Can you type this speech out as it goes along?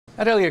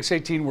At LEX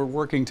 18, we're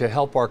working to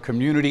help our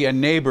community and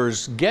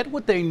neighbors get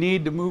what they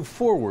need to move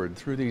forward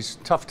through these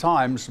tough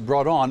times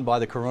brought on by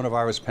the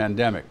coronavirus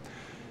pandemic.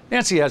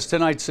 Nancy has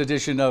tonight's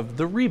edition of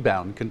The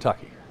Rebound,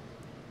 Kentucky.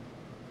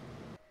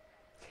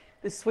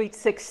 The Sweet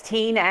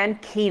 16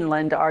 and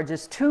Keeneland are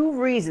just two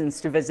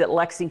reasons to visit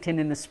Lexington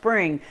in the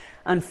spring.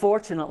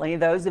 Unfortunately,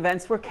 those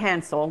events were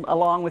canceled,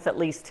 along with at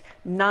least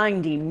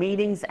 90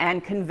 meetings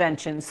and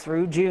conventions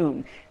through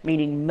June,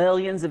 meaning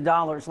millions of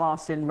dollars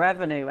lost in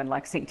revenue in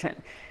Lexington.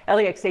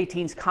 LEX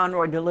 18's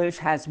Conroy DeLuche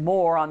has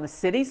more on the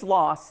city's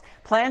loss,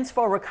 plans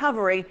for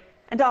recovery,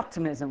 and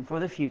optimism for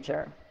the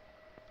future.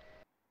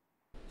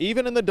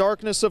 Even in the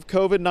darkness of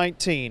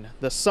COVID-19,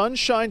 the sun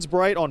shines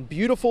bright on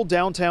beautiful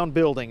downtown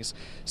buildings,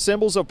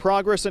 symbols of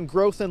progress and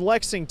growth in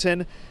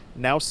Lexington,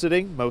 now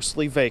sitting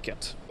mostly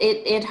vacant.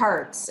 It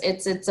hurts.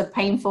 It's a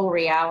painful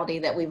reality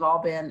that we've all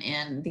been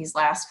in these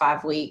last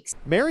 5 weeks.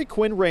 Mary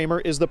Quinn Raymer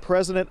is the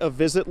president of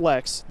Visit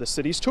Lex, the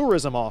city's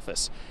tourism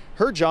office.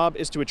 Her job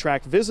is to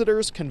attract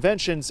visitors,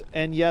 conventions,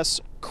 and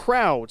yes,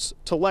 crowds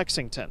to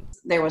Lexington.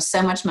 There was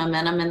so much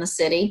momentum in the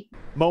city.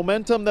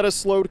 Momentum that has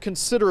slowed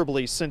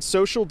considerably since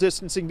social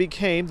distancing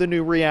became the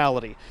new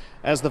reality.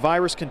 As the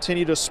virus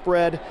continued to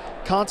spread,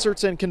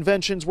 concerts and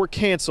conventions were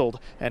canceled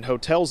and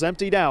hotels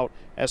emptied out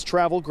as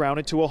travel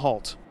grounded to a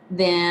halt.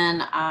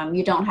 Then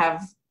you don't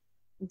have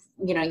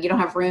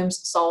rooms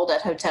sold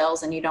at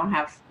hotels, and you don't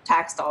have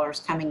tax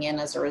dollars coming in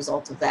as a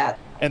result of that.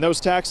 And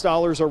those tax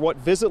dollars are what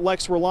Visit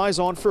Lex relies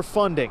on for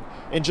funding.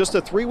 In just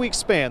a 3-week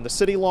span, the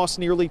city lost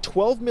nearly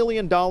 $12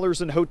 million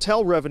in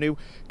hotel revenue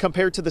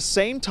compared to the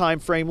same time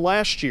frame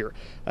last year,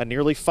 a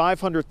nearly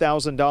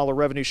 $500,000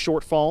 revenue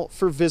shortfall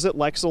for Visit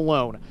Lex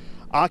alone.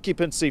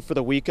 Occupancy for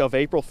the week of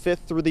April 5th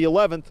through the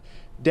 11th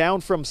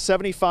down from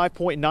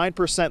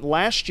 75.9%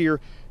 last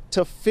year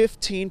to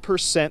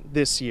 15%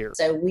 this year.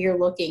 So we're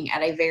looking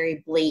at a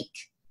very bleak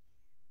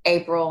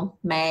April,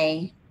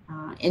 May,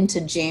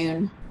 into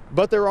June.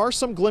 But there are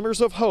some glimmers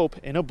of hope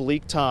in a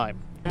bleak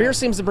time. Beer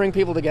seems to bring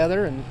people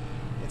together, and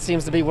it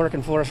seems to be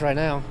working for us right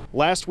now.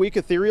 Last week,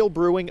 Ethereal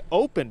Brewing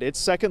opened its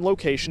second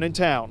location in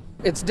town.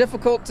 It's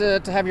difficult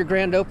to have your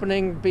grand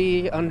opening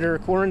be under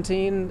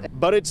quarantine.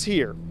 But it's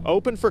here,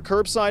 open for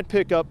curbside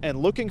pickup and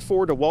looking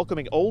forward to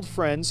welcoming old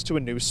friends to a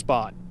new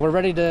spot. We're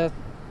ready to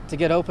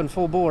get open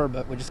full bore,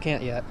 but we just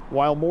can't yet.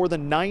 While more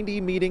than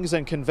 90 meetings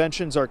and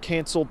conventions are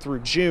canceled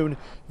through June,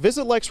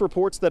 Visit Lex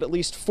reports that at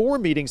least 4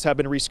 meetings have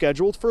been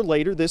rescheduled for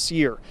later this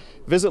year.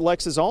 Visit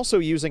Lex is also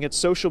using its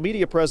social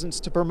media presence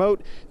to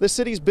promote the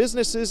city's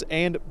businesses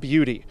and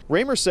beauty.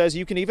 Raymer says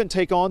you can even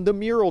take on the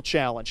Mural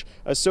Challenge,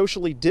 a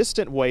socially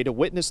distant way to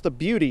witness the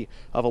beauty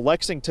of a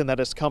Lexington that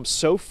has come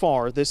so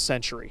far this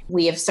century.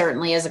 We have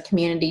certainly as a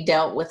community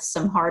dealt with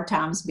some hard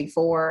times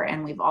before,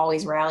 and we've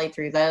always rallied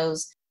through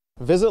those.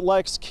 Visit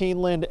Lex,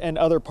 Keeneland, and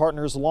other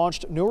partners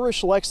launched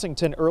Nourish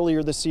Lexington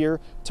earlier this year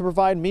to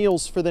provide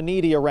meals for the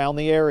needy around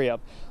the area.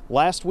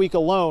 Last week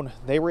alone,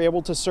 they were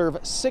able to serve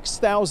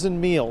 6,000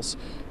 meals.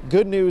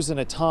 Good news in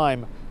a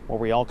time where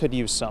we all could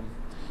use some.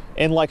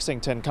 In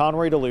Lexington,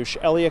 Conroy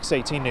DeLuche, LEX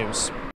 18 News.